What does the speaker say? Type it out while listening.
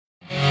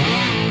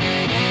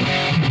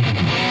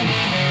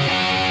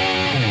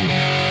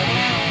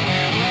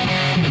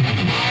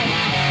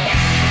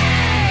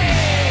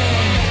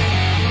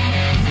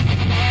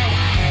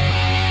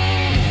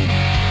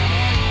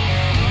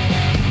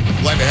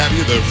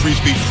the Free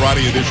Speech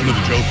Friday edition of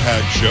the Joe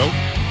Pags Show.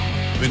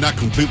 I mean, not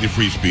completely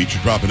free speech.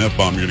 You drop an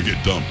F-bomb, you're going to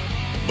get dumped.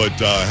 But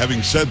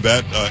having said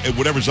that,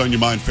 whatever's on your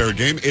mind, fair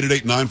game.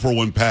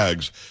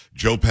 888-941-PAGS,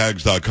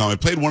 joepags.com. I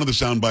played one of the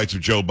sound bites of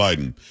Joe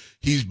Biden.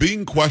 He's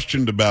being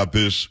questioned about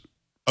this,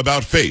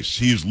 about face.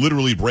 He's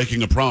literally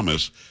breaking a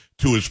promise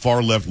to his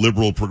far-left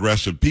liberal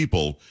progressive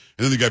people.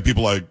 And then you got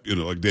people like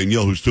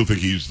Danielle who still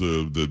think he's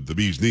the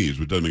bee's knees,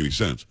 which doesn't make any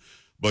sense.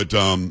 But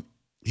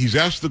he's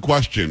asked the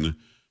question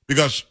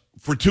because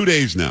for 2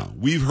 days now,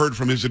 we've heard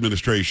from his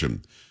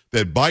administration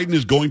that Biden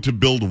is going to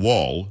build a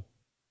wall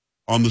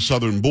on the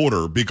southern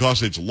border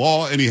because it's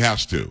law and he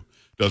has to.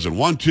 Doesn't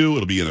want to,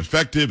 it'll be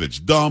ineffective, it's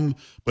dumb,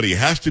 but he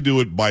has to do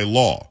it by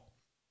law.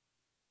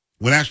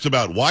 When asked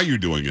about why you're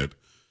doing it,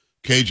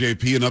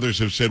 KJP and others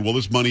have said, well,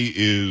 this money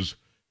is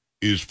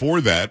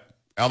for that,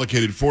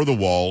 allocated for the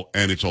wall,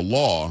 and it's a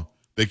law.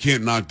 They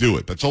can't not do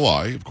it. That's a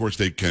lie. Of course,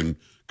 they can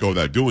go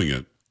without doing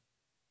it.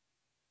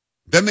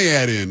 Then they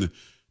add in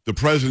the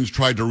president's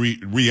tried to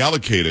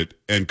reallocate it,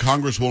 and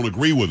Congress won't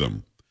agree with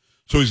him.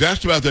 So he's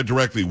asked about that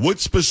directly. What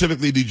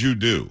specifically did you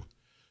do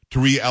to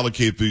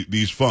reallocate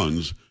these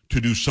funds to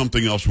do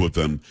something else with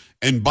them?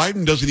 And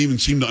Biden doesn't even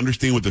seem to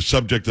understand what the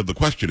subject of the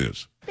question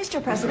is.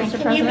 Mr. President,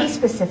 can you be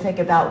specific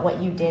about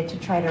what you did to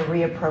try to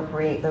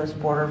reappropriate those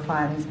border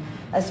funds,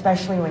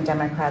 especially when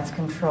Democrats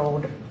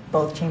controlled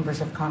both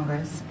chambers of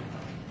Congress?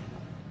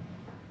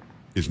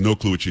 There's no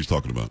clue what she's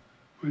talking about.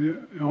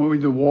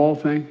 The wall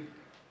thing?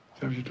 Is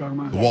that what you're talking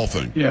about? The wall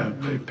thing. Yeah,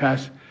 they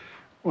passed.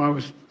 Well, I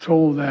was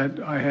told that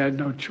I had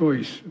no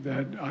choice,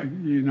 that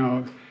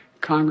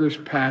Congress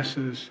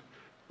passes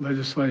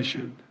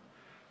legislation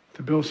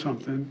to build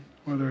something,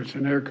 whether it's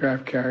an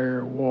aircraft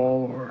carrier, a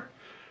wall, or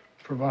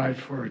provide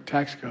for a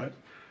tax cut.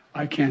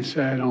 I can't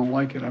say I don't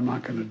like it. I'm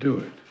not going to do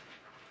it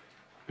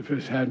if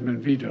it hadn't been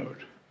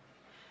vetoed.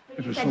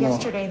 You said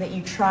yesterday that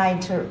you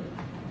tried to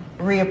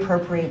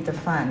reappropriate the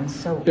funds.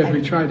 So yes,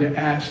 we tried to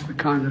ask the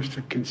Congress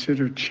to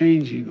consider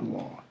changing the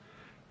law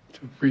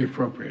to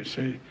reappropriate.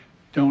 Say,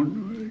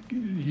 don't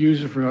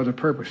use it for other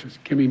purposes.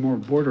 Give me more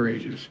border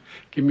agents.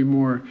 Give me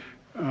more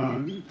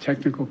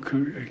technical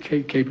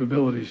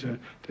capabilities to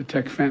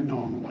detect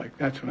fentanyl and the like.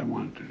 That's what I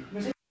wanted to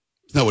do.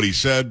 It's not what he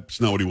said.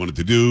 It's not what he wanted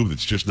to do.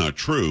 It's just not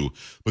true.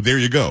 But there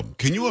you go.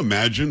 Can you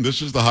imagine?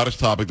 This is the hottest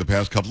topic the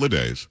past couple of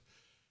days.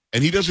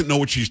 And he doesn't know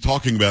what she's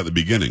talking about at the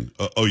beginning.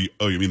 You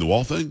mean the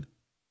wall thing?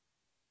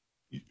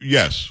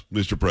 Yes,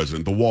 Mr.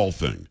 President, the wall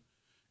thing.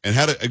 And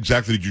how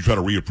exactly did you try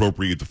to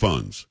reappropriate the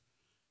funds?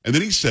 And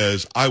then he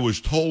says, I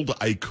was told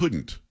I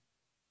couldn't.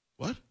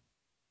 What?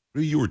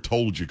 You were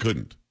told you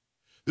couldn't.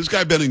 This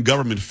guy been in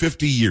government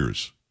 50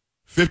 years.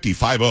 50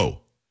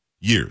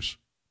 years.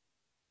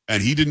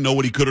 And he didn't know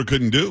what he could or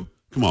couldn't do?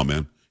 Come on,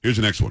 man. Here's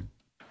the next one.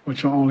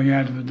 Which will only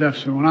add to the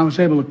deficit. When I was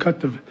able to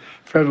cut the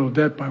federal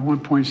debt by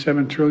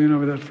 $1.7 trillion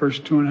over that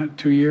first 2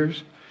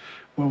 years,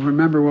 well,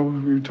 remember what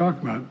we were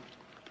talking about.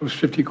 Those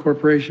 50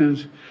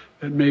 corporations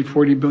that made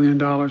 $40 billion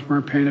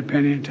weren't paying a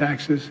penny in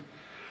taxes.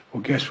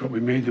 Well, guess what? We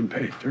made them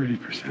pay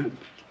 30%,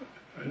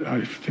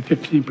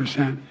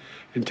 15%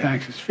 in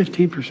taxes,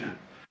 15%.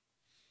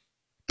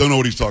 Don't know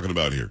what he's talking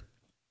about here.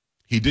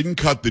 He didn't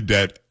cut the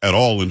debt at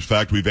all. In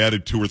fact, we've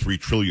added $2 or $3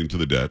 trillion to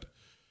the debt.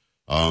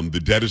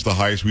 The debt is the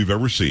highest we've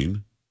ever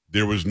seen.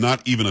 There was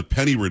not even a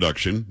penny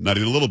reduction, not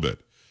even a little bit.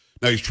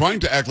 Now, he's trying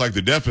to act like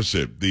the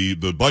deficit, the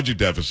budget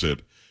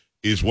deficit,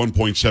 is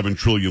 1.7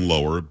 trillion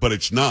lower, but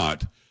it's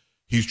not.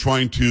 He's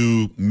trying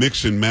to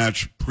mix and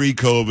match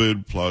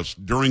pre-COVID plus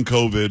during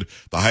COVID,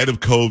 the height of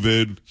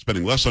COVID,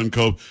 spending less on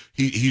COVID.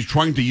 He's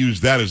trying to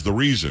use that as the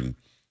reason.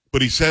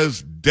 But he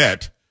says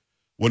debt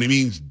when he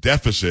means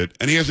deficit,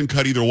 and he hasn't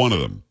cut either one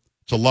of them.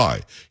 It's a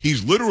lie.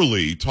 He's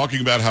literally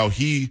talking about how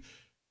he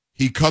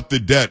cut the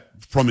debt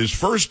from his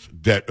first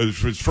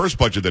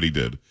budget that he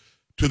did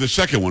to the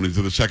second one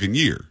into the second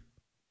year.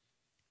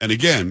 And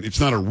again, it's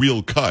not a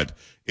real cut.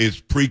 It's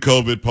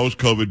pre-COVID,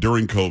 post-COVID,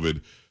 during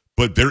COVID.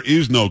 But there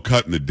is no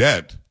cut in the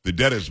debt. The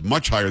debt is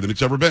much higher than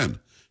it's ever been.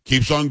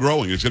 Keeps on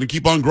growing. It's going to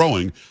keep on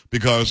growing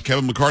because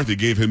Kevin McCarthy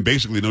gave him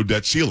basically no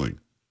debt ceiling.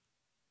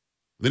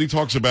 Then he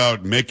talks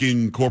about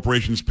making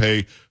corporations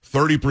pay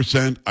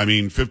 30%,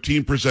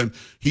 15%.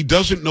 He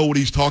doesn't know what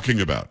he's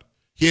talking about.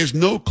 He has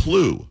no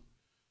clue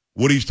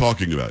what he's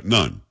talking about.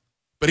 None.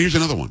 But here's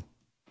another one.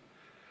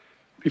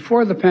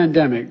 Before the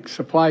pandemic,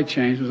 supply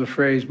chains was a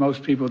phrase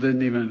most people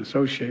didn't even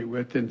associate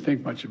with, didn't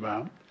think much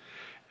about.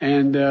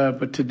 And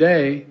but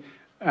today,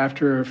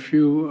 after a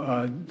few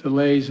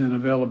delays in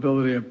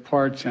availability of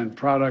parts and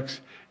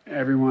products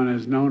everyone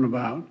has known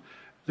about,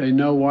 they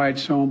know why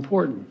it's so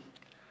important.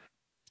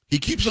 He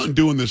keeps on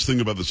doing this thing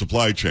about the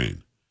supply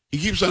chain. He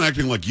keeps on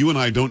acting like you and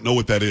I don't know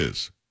what that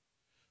is.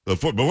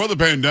 Before the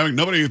pandemic,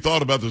 nobody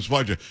thought about the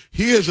supply chain.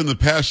 He has in the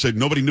past said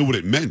nobody knew what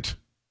it meant.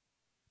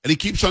 And he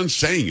keeps on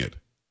saying it.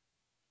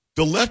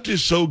 The left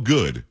is so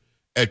good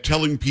at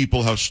telling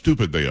people how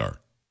stupid they are.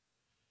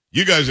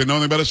 You guys didn't know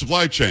anything about a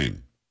supply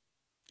chain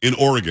in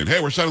Oregon.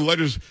 Hey, we're signing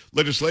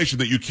legislation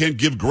that you can't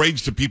give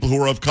grades to people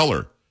who are of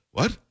color.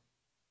 What?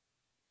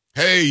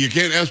 Hey, you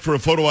can't ask for a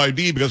photo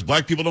ID because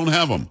black people don't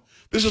have them.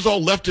 This is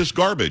all leftist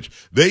garbage.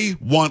 They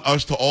want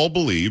us to all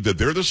believe that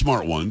they're the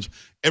smart ones.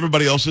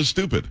 Everybody else is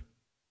stupid.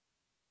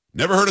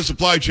 Never heard of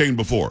supply chain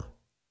before.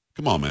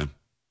 Come on, man.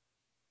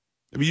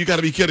 I mean, you got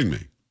to be kidding me.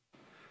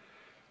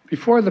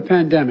 Before the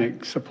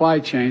pandemic, supply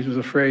chains was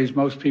a phrase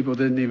most people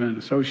didn't even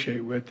associate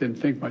with, didn't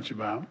think much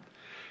about.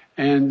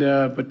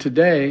 But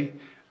today,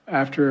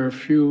 after a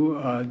few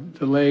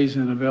delays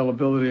in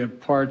availability of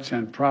parts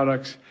and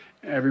products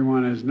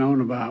everyone has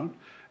known about,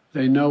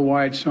 they know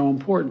why it's so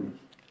important.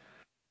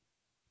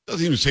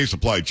 Doesn't even say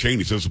supply chain.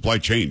 He says supply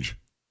change.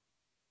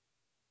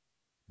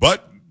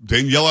 But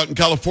Danielle out in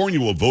California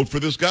will vote for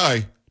this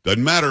guy.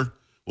 Doesn't matter.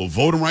 We'll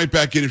vote him right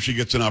back in if she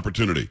gets an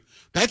opportunity.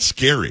 That's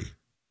scary.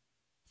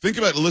 Think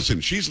about it.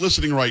 Listen, she's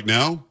listening right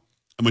now.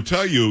 I'm going to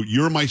tell you,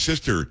 you're my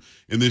sister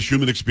in this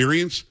human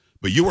experience,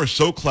 but you are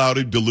so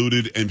clouded,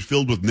 diluted, and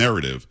filled with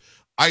narrative.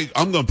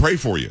 I'm going to pray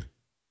for you.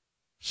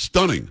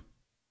 Stunning.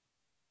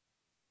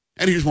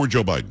 And here's more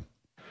Joe Biden.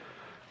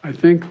 I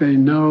think they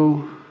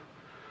know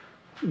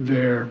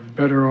they're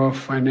better off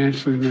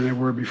financially than they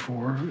were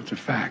before. It's a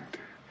fact.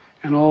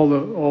 And all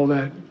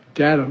that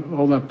data,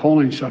 all that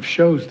polling stuff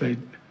shows they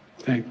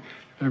think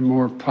they're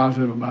more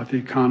positive about the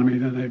economy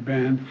than they've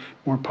been,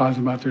 more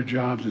positive about their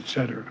jobs, et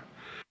cetera.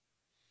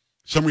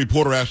 Some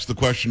reporter asked the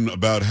question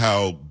about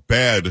how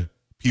bad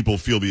people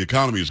feel the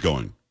economy is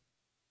going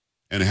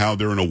and how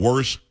they're in a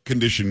worse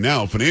condition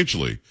now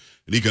financially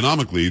and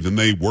economically than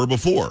they were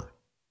before.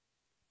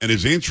 And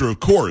his answer, of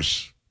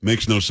course,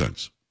 makes no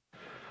sense.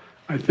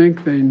 I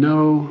think they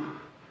know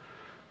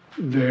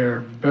they're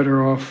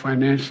better off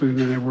financially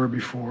than they were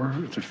before.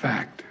 It's a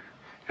fact.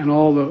 And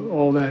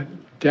all that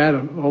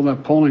data, all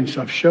that polling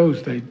stuff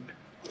shows they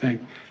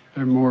think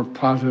they're more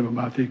positive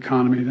about the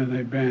economy than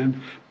they've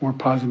been, more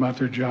positive about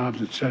their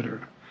jobs, et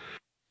cetera.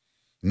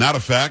 Not a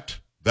fact.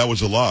 That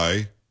was a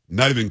lie.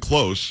 Not even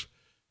close.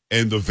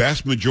 And the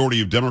vast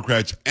majority of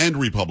Democrats and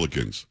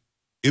Republicans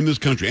in this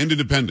country and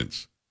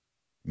independents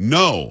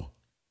know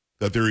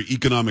that their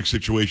economic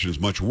situation is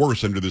much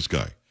worse under this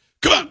guy.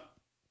 Come on.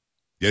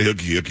 Yeah,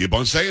 he'll keep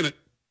on saying it.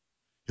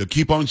 He'll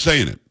keep on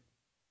saying it.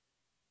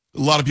 A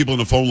lot of people on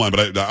the phone line,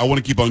 but I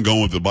want to keep on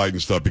going with the Biden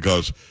stuff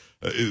because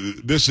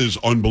this is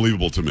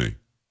unbelievable to me.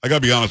 I got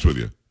to be honest with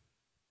you.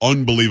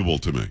 Unbelievable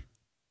to me.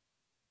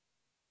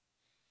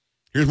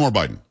 Here's more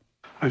Biden.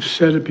 I've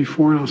said it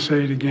before and I'll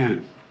say it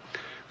again.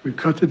 We've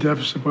cut the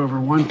deficit by over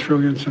 $1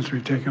 trillion since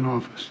we've taken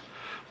office.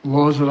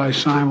 Laws that I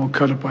sign will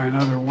cut it by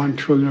another $1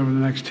 trillion over the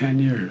next 10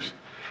 years.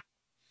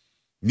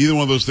 Neither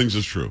one of those things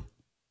is true.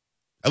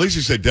 At least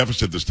he said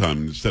deficit this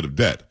time instead of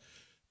debt.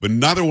 But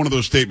neither one of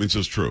those statements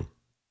is true.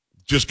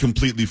 Just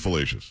completely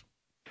fallacious.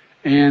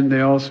 And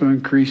they also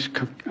increase,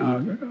 they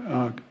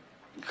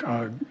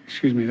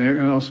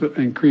also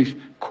increase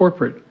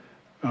corporate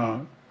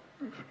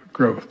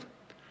growth.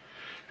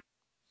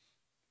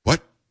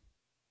 What?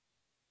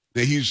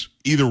 Now he's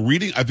either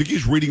reading, I think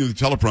he's reading the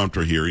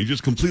teleprompter here. He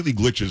just completely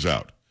glitches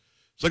out.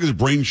 It's like his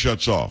brain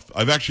shuts off.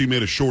 I've actually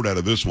made a short out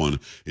of this one.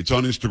 It's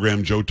on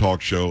Instagram, Joe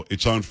Talk Show.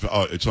 It's on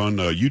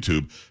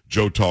YouTube,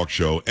 Joe Talk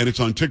Show. And it's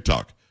on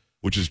TikTok,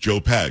 which is Joe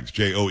Pags,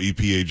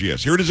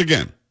 Joepags. Here it is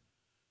again.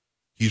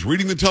 He's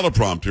reading the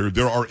teleprompter.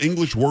 There are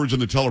English words in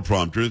the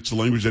teleprompter. It's the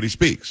language that he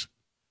speaks.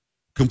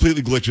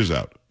 Completely glitches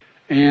out.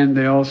 And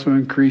they also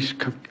increase,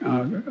 they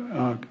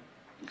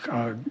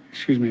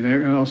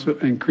also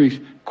increase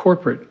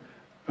corporate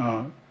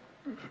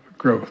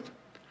growth.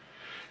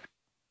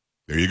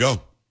 There you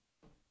go.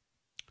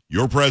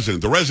 Your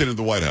president, the resident of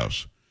the White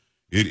House.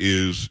 It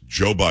is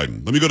Joe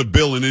Biden. Let me go to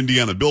Bill in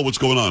Indiana. Bill, what's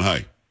going on?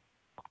 Hi.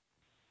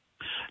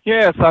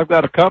 Yes, I've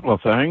got a couple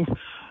of things.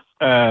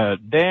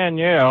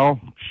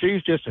 Danielle,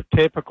 she's just a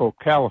typical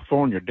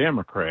California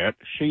Democrat.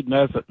 She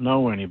doesn't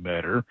know any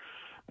better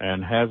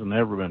and hasn't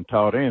ever been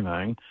taught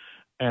anything.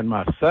 And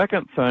my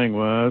second thing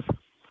was,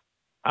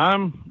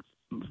 I'm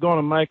going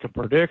to make a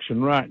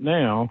prediction right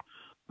now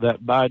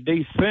that by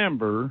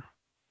December,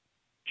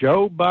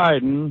 Joe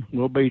Biden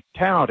will be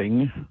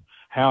touting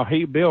how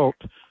he built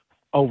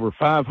over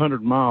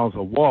 500 miles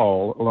of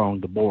wall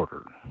along the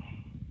border.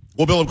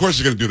 Well, Bill, of course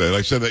he's going to do that.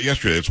 I said that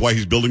yesterday. That's why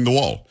he's building the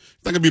wall.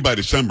 It's not going to be by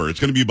December. It's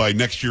going to be by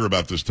next year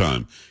about this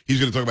time. He's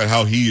going to talk about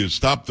how he has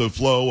stopped the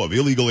flow of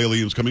illegal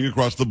aliens coming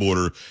across the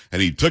border, and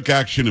he took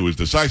action. It was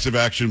decisive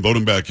action. Vote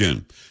him back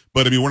in.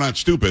 But, I mean, we're not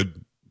stupid.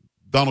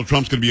 Donald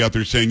Trump's going to be out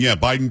there saying, yeah,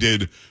 Biden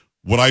did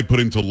what I put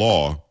into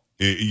law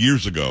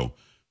years ago,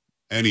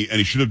 and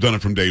he should have done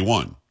it from day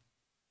one.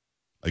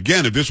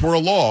 Again, if this were a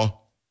law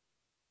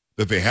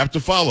that they have to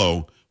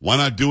follow, why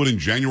not do it in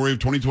January of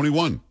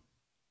 2021?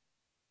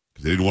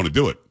 Because they didn't want to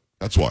do it.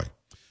 That's why.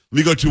 Let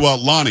me go to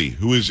Lonnie,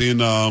 who is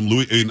in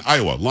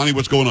Iowa. Lonnie,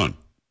 what's going on?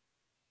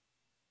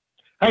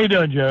 How you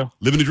doing, Joe?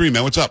 Living the dream,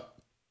 man. What's up?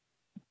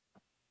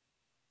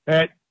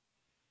 There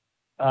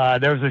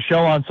was a show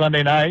on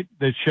Sunday night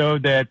that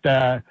showed that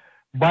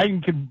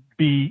Biden could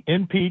be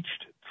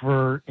impeached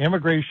for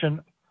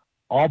immigration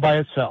all by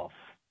itself.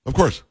 Of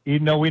course.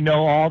 Even though we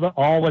know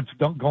all what's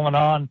going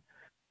on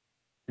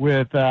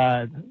with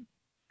the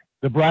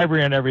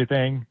bribery and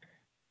everything,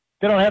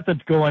 They don't have to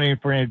go any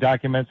for any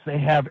documents. They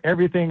have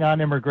everything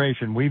on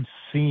immigration. We've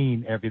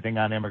seen everything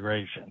on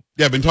immigration.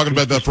 Yeah, I've been talking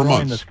about that for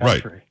destroying months. this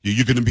country. Right.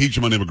 You can impeach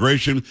him on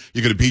immigration.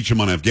 You can impeach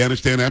him on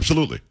Afghanistan.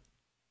 Absolutely.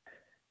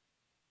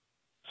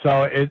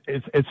 So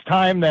it's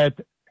time that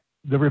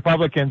the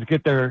Republicans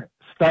get their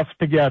stuff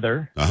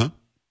together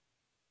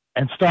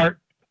and start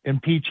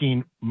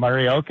impeaching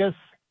Mayorkas,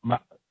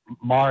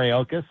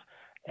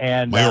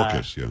 and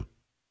Mayorkas, yeah.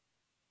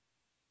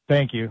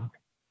 Thank you.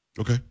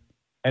 Okay.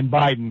 And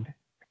Biden.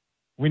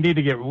 We need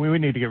to get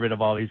rid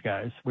of all these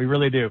guys. We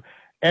really do.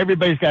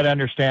 Everybody's got to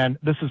understand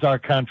this is our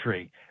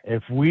country.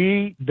 If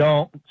we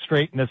don't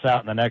straighten this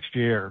out in the next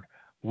year,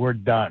 we're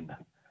done.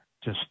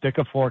 Just stick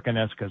a fork in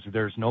us because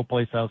there's no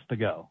place else to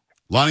go.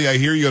 Lonnie, I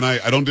hear you, and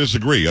I don't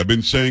disagree. I've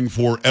been saying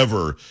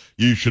forever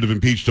you should have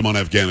impeached him on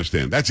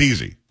Afghanistan. That's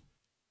easy.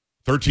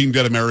 13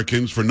 dead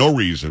Americans for no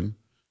reason.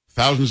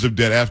 Thousands of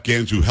dead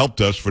Afghans who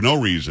helped us for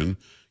no reason.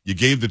 You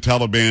gave the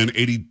Taliban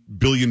 $80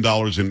 billion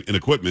in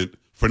equipment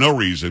for no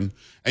reason.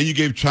 And you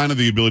gave China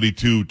the ability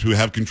to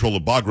have control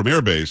of Bagram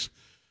Air Base,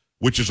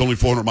 which is only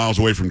 400 miles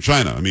away from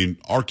China. I mean,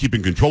 our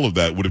keeping control of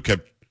that would have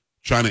kept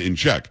China in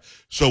check.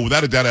 So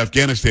without a doubt,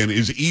 Afghanistan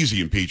is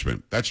easy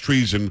impeachment. That's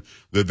treason.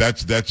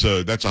 That's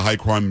a high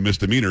crime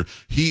misdemeanor.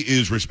 He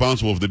is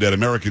responsible for the dead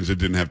Americans that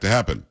didn't have to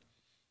happen.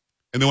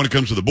 And then when it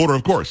comes to the border,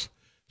 of course,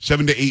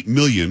 7 to 8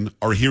 million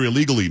are here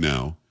illegally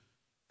now,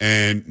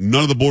 and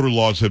none of the border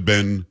laws have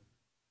been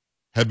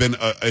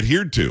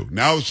adhered to.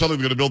 Now suddenly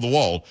they're going to build the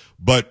wall,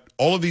 but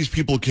all of these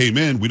people came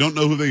in. We don't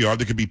know who they are.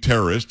 They could be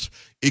terrorists.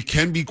 It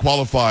can be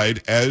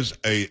qualified as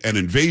an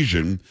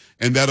invasion,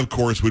 and that, of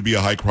course, would be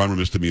a high crime or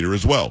misdemeanor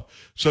as well.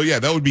 So, yeah,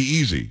 that would be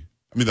easy.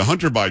 I mean, the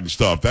Hunter Biden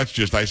stuff, that's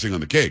just icing on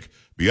the cake,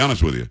 be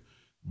honest with you.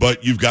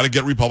 But you've got to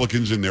get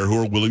Republicans in there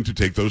who are willing to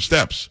take those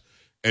steps.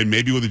 And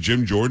maybe with a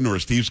Jim Jordan or a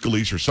Steve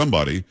Scalise or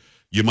somebody,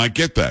 you might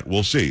get that.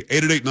 We'll see.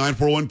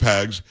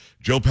 888-941-PAGS,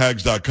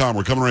 joepags.com.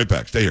 We're coming right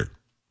back. Stay here.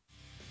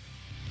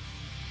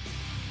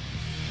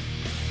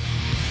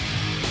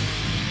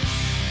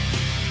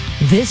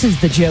 This is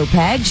the Joe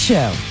Pags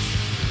Show.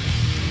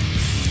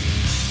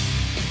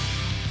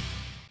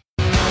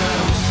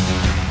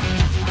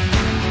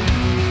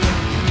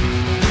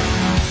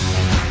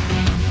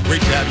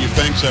 Great to have you.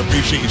 Thanks. I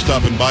appreciate you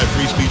stopping by.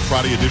 Free Speech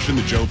Friday edition,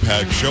 the Joe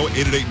Pags Show.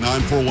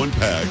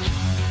 888-941-PAGS.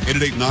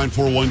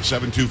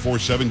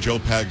 888-941-7247,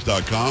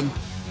 joepags.com.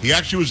 He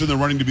actually was in the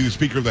running to be the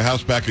Speaker of the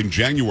House back in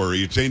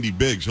January. It's Andy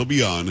Biggs. He'll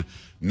be on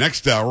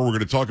next hour. We're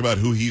going to talk about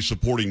who he's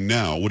supporting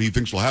now, what he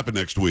thinks will happen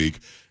next week,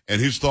 and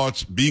his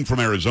thoughts, being from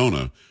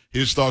Arizona,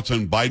 his thoughts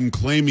on Biden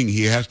claiming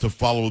he has to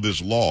follow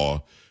this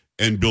law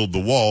and build the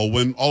wall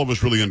when all of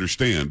us really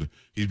understand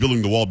he's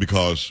building the wall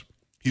because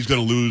he's going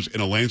to lose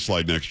in a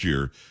landslide next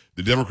year.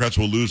 The Democrats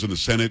will lose in the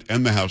Senate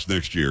and the House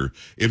next year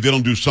if they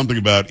don't do something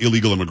about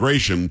illegal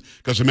immigration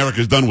because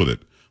America's done with it.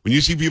 When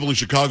you see people in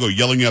Chicago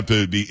yelling at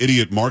the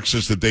idiot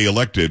Marxist that they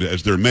elected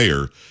as their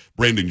mayor,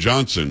 Brandon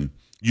Johnson,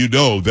 you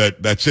know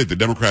that that's it. The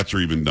Democrats are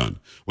even done.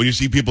 When you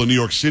see people in New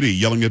York City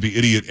yelling at the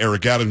idiot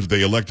Eric Adams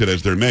they elected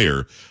as their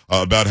mayor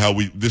about how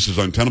this is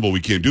untenable,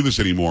 we can't do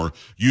this anymore,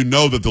 you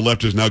know that the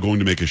left is now going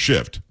to make a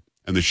shift.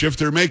 And the shift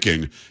they're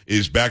making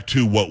is back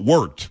to what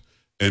worked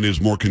and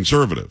is more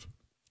conservative.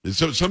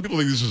 So some people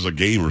think this is a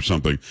game or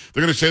something.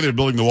 They're going to say they're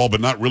building the wall,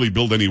 but not really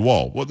build any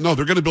wall. Well, no,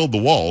 they're going to build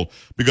the wall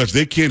because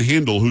they can't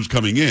handle who's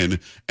coming in,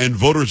 and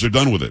voters are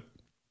done with it.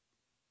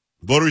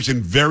 Voters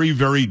in very,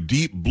 very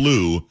deep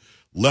blue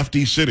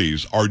lefty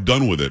cities are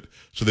done with it,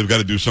 so they've got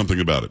to do something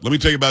about it. Let me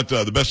tell you about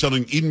the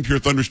best-selling Eden Pure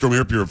Thunderstorm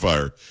air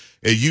purifier.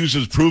 It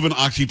uses proven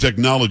oxy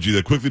technology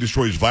that quickly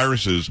destroys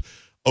viruses,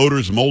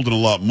 odors, mold, and a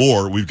lot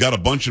more. We've got a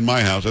bunch in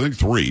my house, I think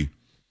 3.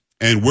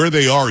 And where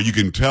they are, you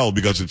can tell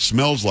because it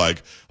smells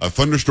like a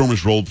thunderstorm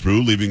has rolled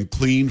through, leaving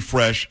clean,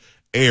 fresh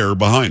air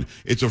behind.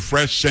 It's a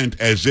fresh scent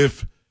as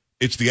if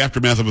it's the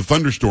aftermath of a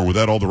thunderstorm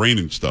without all the rain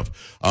and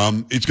stuff.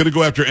 It's going to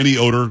go after any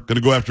odor, going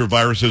to go after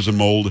viruses and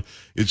mold.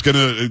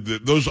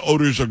 Those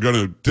odors are going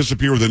to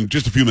disappear within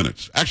just a few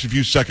minutes, actually a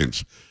few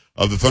seconds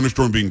of the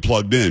thunderstorm being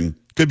plugged in.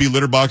 Could be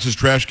litter boxes,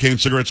 trash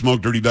cans, cigarette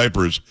smoke, dirty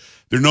diapers.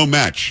 They're no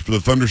match for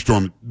the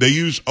thunderstorm. They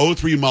use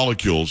O3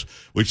 molecules,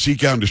 which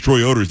seek out and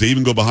destroy odors. They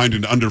even go behind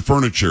and under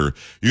furniture.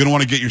 You're going to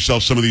want to get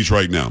yourself some of these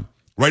right now.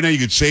 Right now, you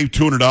could save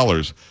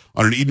 $200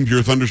 on an Eden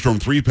Pure Thunderstorm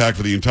 3-pack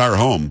for the entire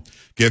home.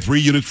 Get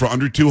 3 units for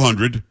under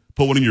 $200.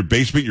 Put one in your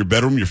basement, your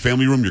bedroom, your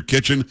family room, your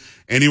kitchen,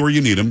 anywhere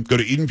you need them. Go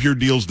to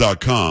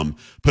EdenPureDeals.com.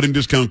 Put in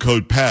discount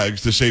code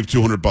PAGS to save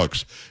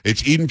 $200.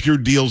 It's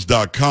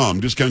EdenPureDeals.com.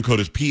 Discount code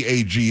is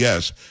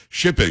PAGS.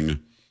 Shipping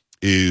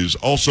is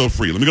also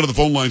free. Let me go to the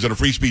phone lines on a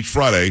Free Speech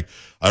Friday.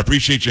 I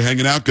appreciate you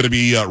hanging out. Going to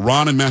be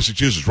Ron in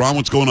Massachusetts. Ron,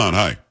 what's going on?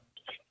 Hi.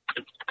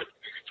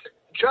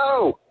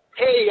 Joe.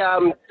 Hey,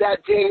 that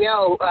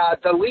Danielle,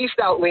 the least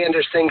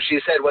outlandish thing she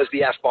said was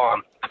the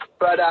F-bomb.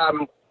 But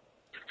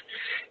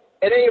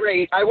at any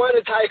rate, I want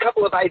to tie a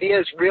couple of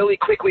ideas really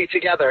quickly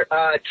together.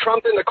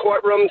 Trump in the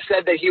courtroom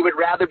said that he would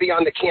rather be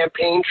on the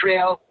campaign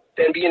trail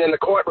than being in the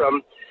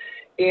courtroom.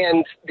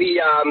 And the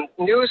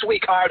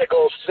Newsweek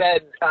article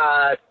said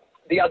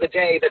the other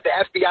day that the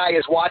FBI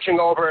is watching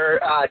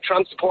over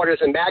Trump supporters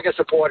and MAGA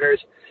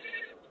supporters,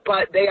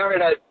 but they're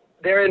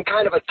in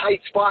kind of a tight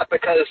spot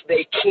because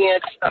they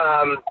can't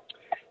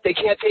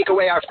take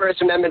away our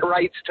First Amendment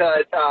rights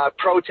to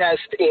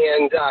protest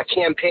and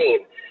campaign.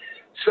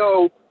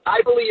 So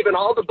I believe in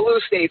all the blue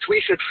states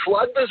we should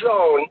flood the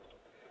zone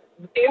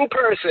in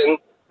person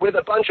with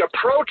a bunch of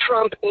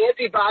pro-Trump,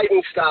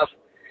 anti-Biden stuff,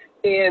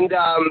 and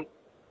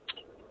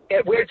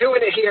we're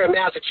doing it here in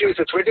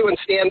Massachusetts. We're doing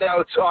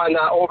standouts on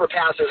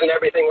overpasses and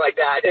everything like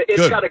that.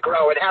 It's got to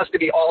grow. It has to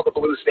be all the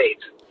blue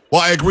states.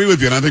 Well, I agree with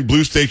you, and I think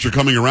blue states are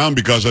coming around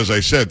because, as I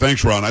said,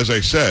 thanks, Ron, as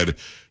I said,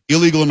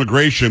 illegal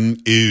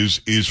immigration is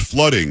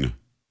flooding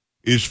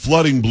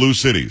blue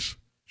cities,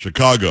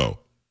 Chicago,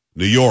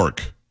 New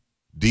York,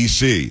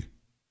 D.C.,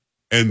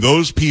 and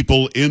those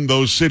people in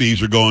those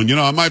cities are going,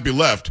 I might be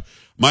left,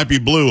 might be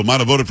blue, I might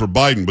have voted for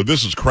Biden, but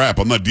this is crap.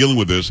 I'm not dealing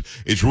with this.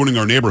 It's ruining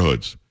our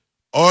neighborhoods.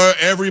 Or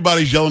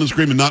everybody's yelling and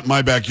screaming, not in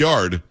my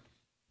backyard.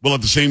 Well,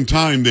 at the same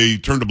time, they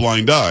turned a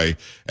blind eye,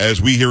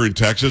 as we here in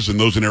Texas and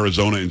those in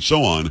Arizona and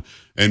so on,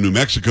 and New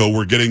Mexico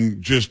were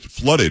getting just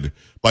flooded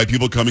by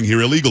people coming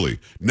here illegally.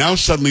 Now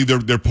suddenly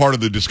they're part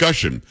of the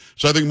discussion.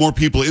 So I think more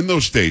people in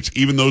those states,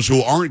 even those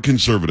who aren't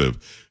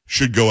conservative,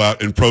 should go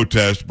out and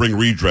protest, bring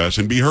redress,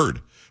 and be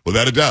heard.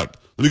 Without a doubt.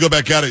 Let me go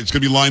back at it. It's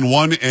going to be line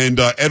one, and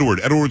Edward.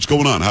 Edward, what's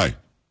going on? Hi.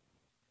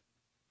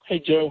 Hey,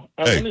 Joe.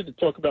 I wanted to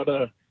talk about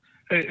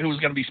who was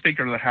going to be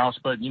Speaker of the House,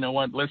 but you know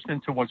what?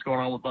 Listening to what's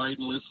going on with Biden,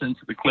 listening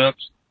to the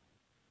clips,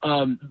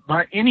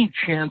 by any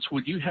chance,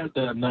 would you have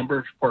the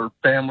numbers for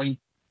family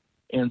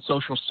and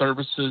social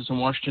services in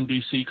Washington,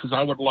 D.C.? Because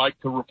I would like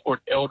to report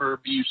elder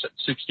abuse at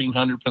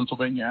 1600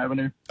 Pennsylvania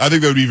Avenue. I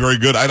think that would be very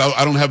good. I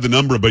don't have the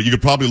number, but you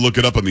could probably look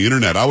it up on the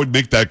internet. I would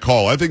make that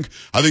call. I think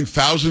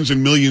thousands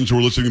and millions who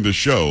are listening to this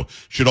show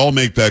should all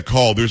make that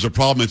call. There's a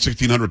problem at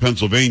 1600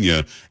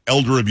 Pennsylvania.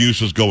 Elder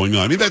abuse is going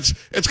on. I mean,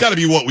 it's got to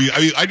be what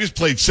I just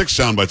played 6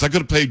 sound bites. I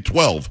could have played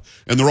 12,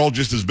 and they're all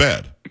just as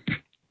bad.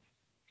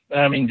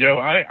 I mean, Joe,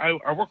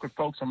 I work with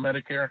folks on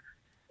Medicare,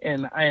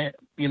 and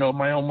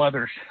my own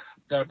mother's,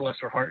 God bless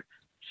her heart,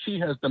 she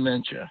has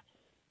dementia,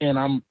 and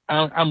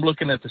I'm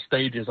looking at the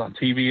stages on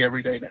TV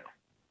every day now.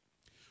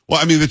 Well,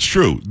 I mean, that's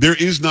true. There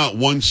is not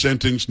one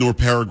sentence, nor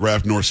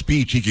paragraph, nor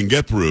speech he can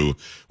get through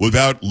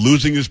without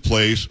losing his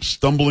place,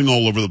 stumbling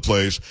all over the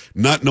place,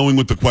 not knowing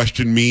what the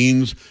question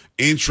means,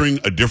 answering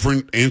a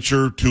different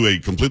answer to a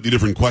completely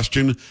different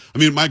question. I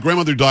mean, my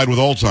grandmother died with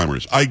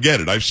Alzheimer's. I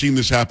get it. I've seen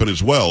this happen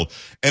as well.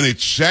 And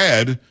it's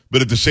sad,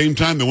 but at the same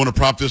time, they want to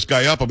prop this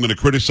guy up. I'm going to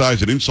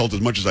criticize and insult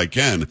as much as I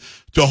can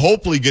to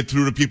hopefully get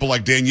through to people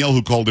like Danielle,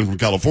 who called in from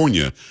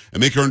California, and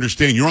make her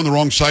understand you're on the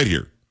wrong side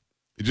here.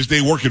 It just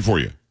ain't working for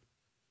you.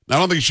 Now, I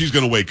don't think she's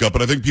going to wake up,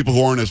 but I think people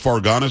who aren't as far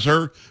gone as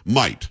her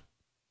might.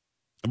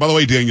 And by the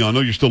way, Danielle, I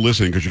know you're still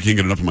listening because you can't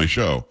get enough of my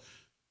show.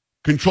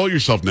 Control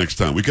yourself next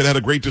time. We could have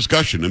had a great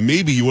discussion, and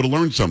maybe you would have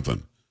learned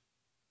something.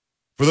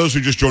 For those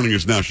who are just joining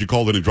us now, she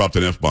called in and dropped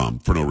an F-bomb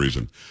for no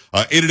reason.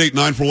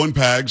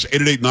 888-941-PAGS,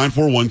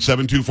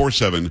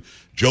 888-941-7247,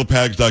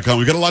 joepags.com.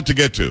 We've got a lot to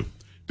get to.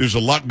 There's a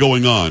lot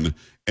going on,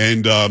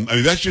 and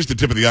that's just the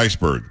tip of the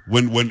iceberg.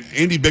 When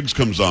Andy Biggs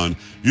comes on,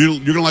 you're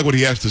going to like what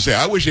he has to say.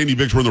 I wish Andy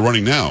Biggs were in the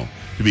running now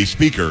to be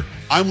Speaker.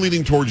 I'm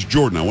leaning towards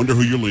Jordan. I wonder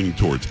who you're leaning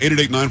towards.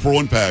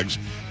 888-941-PAGS,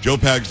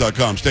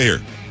 joepags.com. Stay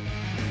here.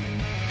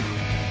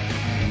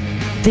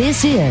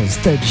 This is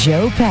the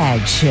Joe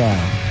Pags Show.